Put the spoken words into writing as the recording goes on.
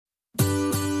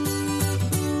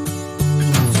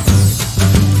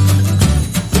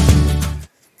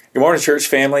Good morning, church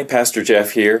family. Pastor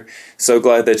Jeff here. So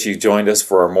glad that you joined us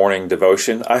for our morning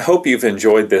devotion. I hope you've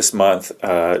enjoyed this month,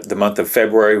 the month of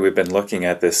February. We've been looking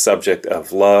at this subject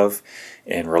of love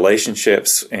and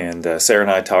relationships, and Sarah and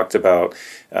I talked about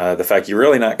the fact you're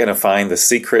really not going to find the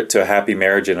secret to a happy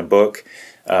marriage in a book,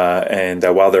 and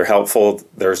while they're helpful,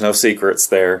 there's no secrets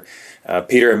there.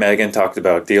 Peter and Megan talked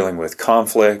about dealing with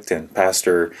conflict, and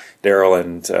Pastor Daryl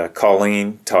and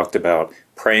Colleen talked about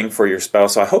praying for your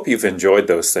spouse. So I hope you've enjoyed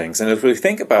those things. And as we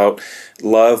think about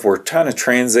love, we're kind of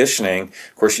transitioning.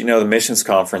 Of course, you know the missions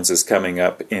conference is coming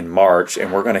up in March,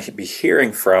 and we're going to be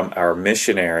hearing from our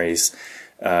missionaries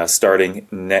starting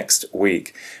next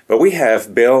week. But we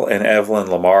have Bill and Evelyn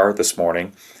Lamar this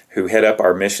morning, who head up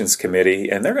our missions committee,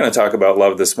 and they're going to talk about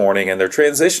love this morning, and they're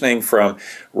transitioning from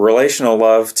relational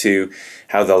love to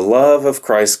how the love of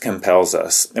Christ compels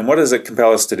us. And what does it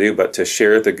compel us to do but to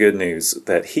share the good news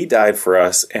that He died for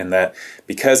us, and that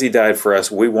because He died for us,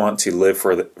 we want to live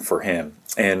for Him.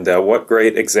 And what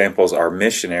great examples our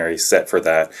missionaries set for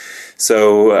that.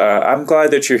 So I'm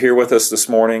glad that you're here with us this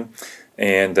morning,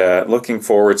 and looking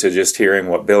forward to just hearing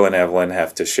what Bill and Evelyn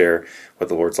have to share, what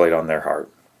the Lord's laid on their heart.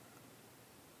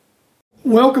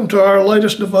 Welcome to our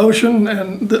latest devotion,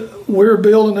 and we're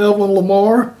Bill and Evelyn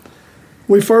Lamar.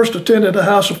 We first attended a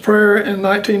house of prayer in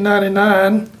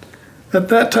 1999. At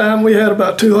that time, we had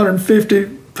about 250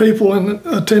 people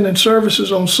attending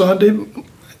services on Sunday.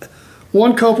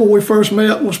 One couple we first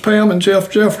met was Pam and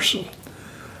Jeff Jefferson.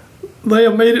 They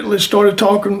immediately started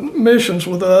talking missions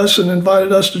with us and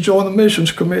invited us to join the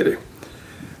missions committee.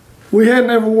 We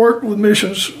hadn't ever worked with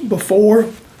missions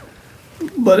before,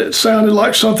 but it sounded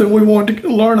like something we wanted to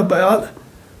learn about.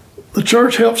 The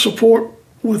church helped support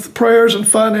with prayers and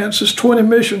finances 20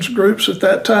 missions groups at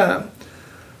that time.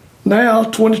 Now,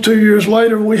 22 years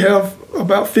later, we have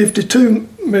about 52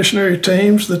 missionary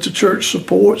teams that the church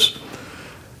supports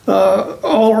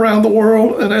all around the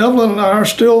world, and Evelyn and I are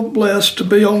still blessed to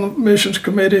be on the missions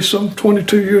committee some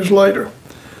 22 years later.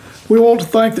 We want to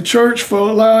thank the church for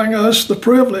allowing us the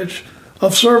privilege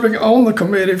of serving on the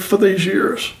committee for these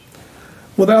years.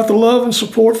 Without the love and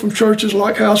support from churches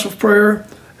like House of Prayer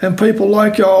and people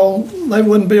like y'all, they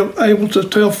wouldn't be able to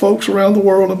tell folks around the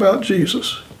world about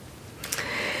Jesus.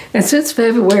 And since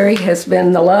February has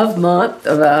been the love month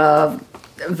of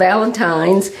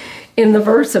Valentine's, in the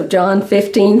verse of John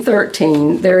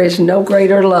 15:13, there is no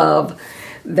greater love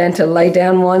than to lay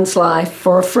down one's life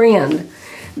for a friend.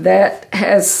 That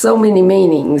has so many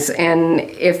meanings, and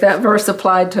if that verse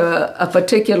applied to a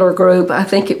particular group, I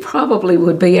think it probably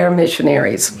would be our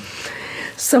missionaries.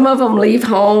 Some of them leave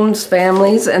homes,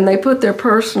 families, and they put their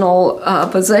personal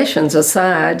possessions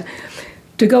aside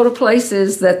to go to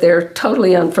places that they're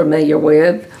totally unfamiliar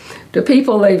with, to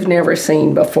people they've never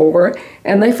seen before,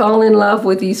 and they fall in love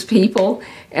with these people,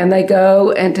 and they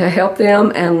go and to help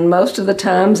them, and most of the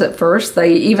times at first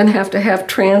they even have to have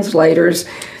translators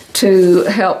to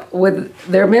help with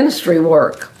their ministry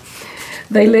work.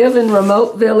 They live in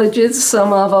remote villages.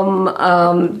 Some of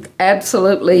them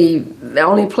absolutely, the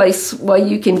only way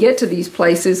you can get to these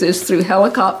places is through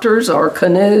helicopters or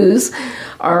canoes,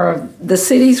 or the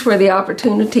cities where the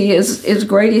opportunity is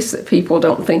greatest that people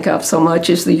don't think of so much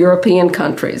is the European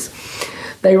countries.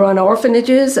 They run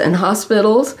orphanages and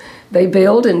hospitals. They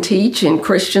build and teach in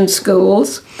Christian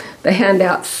schools. They hand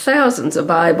out thousands of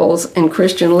Bibles and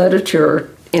Christian literature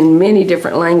in many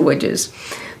different languages.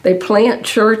 They plant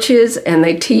churches, and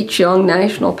they teach young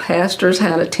national pastors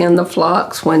how to tend the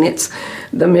flocks when it's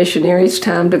the missionaries'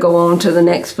 time to go on to the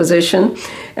next position.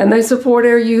 And they support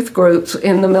our youth groups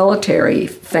in the military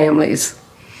families.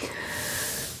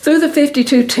 Through the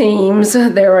 52 teams,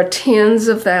 there are tens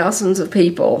of thousands of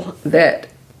people that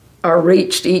are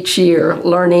reached each year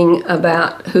learning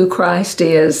about who Christ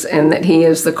is and that He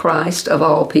is the Christ of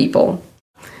all people.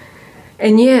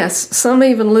 And yes, some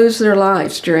even lose their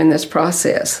lives during this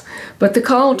process. But the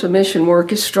call to mission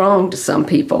work is strong to some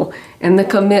people, and the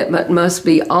commitment must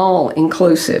be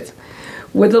all-inclusive.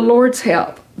 With the Lord's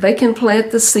help, they can plant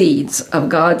the seeds of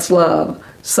God's love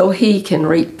so He can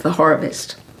reap the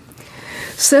harvest.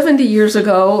 70 years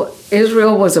ago,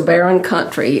 Israel was a barren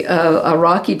country, a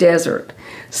rocky desert.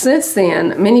 Since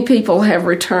then, many people have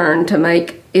returned to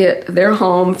make it their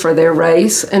home for their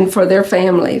race and for their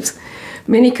families.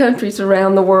 Many countries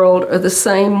around the world are the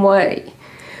same way.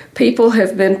 People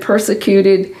have been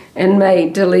persecuted and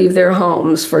made to leave their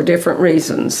homes for different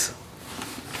reasons.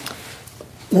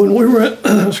 When we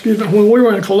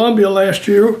were in Colombia last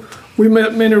year, we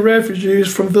met many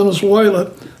refugees from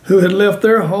Venezuela who had left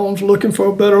their homes looking for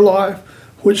a better life,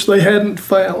 which they hadn't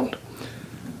found.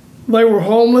 They were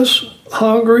homeless,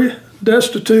 hungry,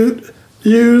 destitute,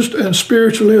 used, and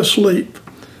spiritually asleep.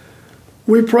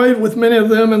 We prayed with many of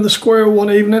them in the square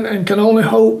one evening and can only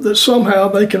hope that somehow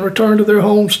they can return to their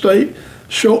home state,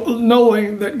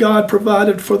 knowing that God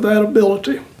provided for that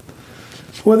ability.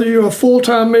 Whether you're a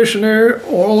full-time missionary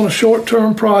or on a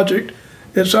short-term project,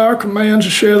 it's our command to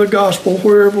share the gospel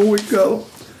wherever we go,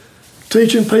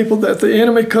 teaching people that the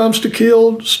enemy comes to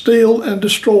kill, steal, and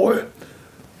destroy,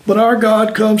 but our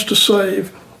God comes to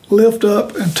save, lift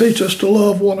up, and teach us to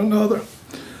love one another.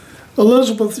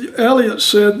 Elizabeth Elliot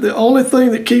said, "The only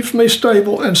thing that keeps me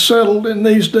stable and settled in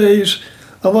these days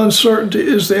of uncertainty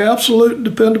is the absolute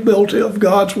dependability of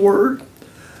God's Word."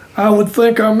 I would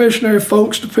think our missionary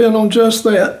folks depend on just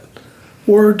that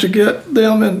Word to get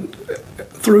them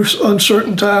through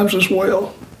uncertain times as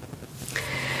well.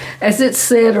 As it's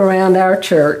said around our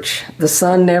church, the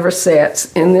sun never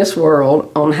sets in this world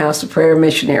on House of Prayer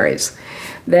missionaries.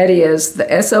 That is,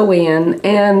 the SON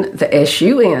and the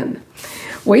SUN.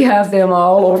 We have them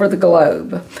all over the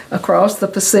globe, across the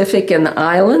Pacific and the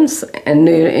islands, and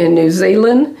in New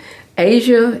Zealand,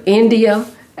 Asia, India,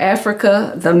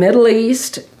 Africa, the Middle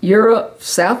East, Europe,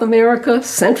 South America,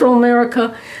 Central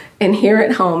America, and here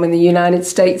at home in the United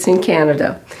States and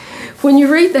Canada. When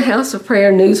you read the House of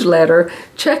Prayer newsletter,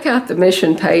 check out the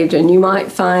mission page and you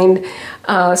might find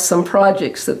some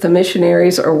projects that the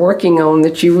missionaries are working on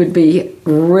that you would be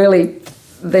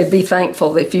they'd be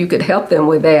thankful if you could help them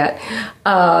with that.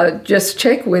 Just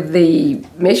check with the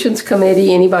missions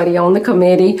committee, anybody on the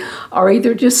committee, or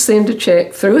either just send a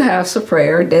check through House of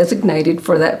Prayer designated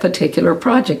for that particular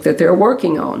project that they're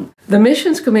working on. The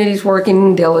missions committee is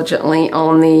working diligently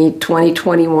on the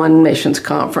 2021 missions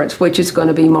conference, which is going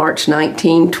to be March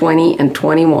 19, 20, and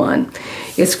 21.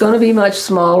 It's going to be much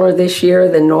smaller this year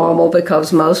than normal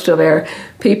because most of our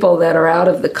people that are out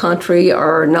of the country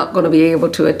are not going to be able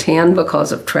to attend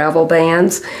because of travel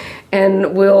bans,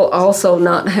 and we'll also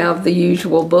not have the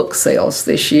usual book sales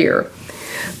this year.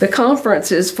 The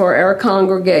conference is for our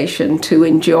congregation to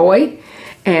enjoy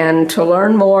and to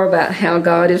learn more about how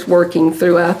God is working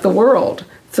throughout the world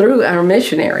through our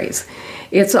missionaries.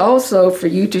 It's also for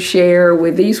you to share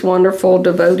with these wonderful,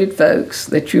 devoted folks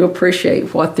that you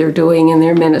appreciate what they're doing in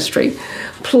their ministry.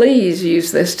 Please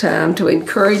use this time to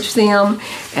encourage them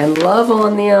and love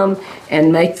on them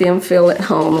and make them feel at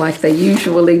home like they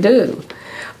usually do.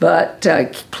 But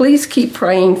please keep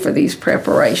praying for these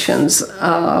preparations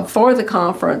for the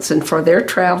conference and for their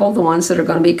travel, the ones that are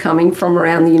going to be coming from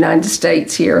around the United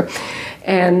States here,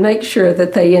 and make sure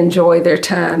that they enjoy their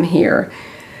time here.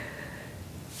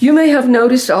 You may have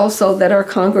noticed also that our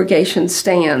congregation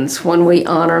stands when we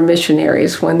honor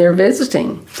missionaries when they're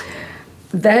visiting.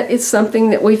 That is something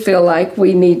that we feel like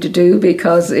we need to do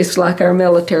because it's like our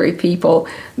military people.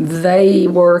 They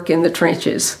work in the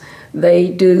trenches. They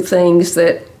do things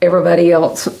that everybody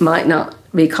else might not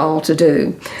be called to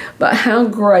do. But how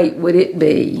great would it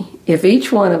be if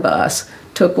each one of us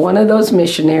took one of those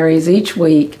missionaries each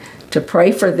week to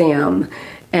pray for them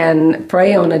and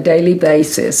pray on a daily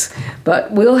basis.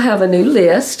 But we'll have a new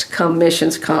list come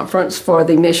missions conference for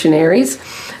the missionaries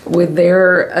with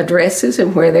their addresses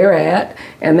and where they're at,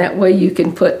 and that way you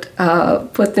can put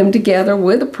them together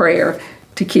with a prayer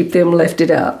to keep them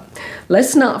lifted up.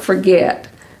 Let's not forget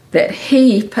that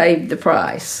He paid the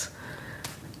price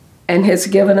and has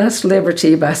given us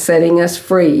liberty by setting us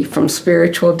free from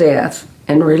spiritual death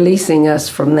and releasing us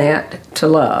from that to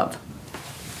love.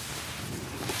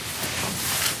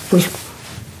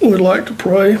 We'd like to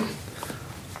pray.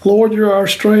 Lord, you're our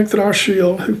strength and our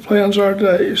shield who plans our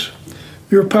days.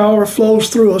 Your power flows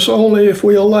through us only if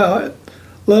we allow it.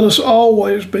 Let us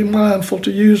always be mindful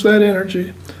to use that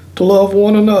energy to love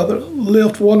one another,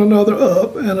 lift one another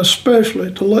up, and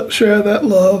especially to share that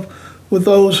love with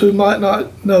those who might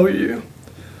not know you.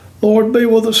 Lord, be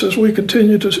with us as we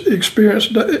continue to experience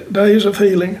days of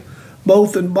healing,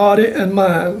 both in body and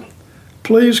mind.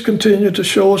 Please continue to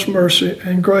show us mercy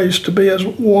and grace to be as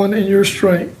one in your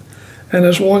strength and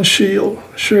as one shield,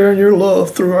 sharing your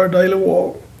love through our daily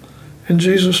walk. In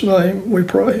Jesus' name we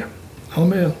pray.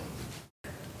 Amen.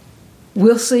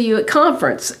 We'll see you at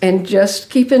conference, and just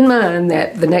keep in mind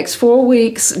that the next 4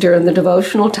 weeks during the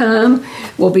devotional time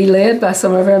will be led by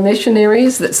some of our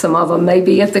missionaries, that some of them may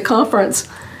be at the conference.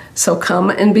 So come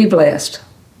and be blessed.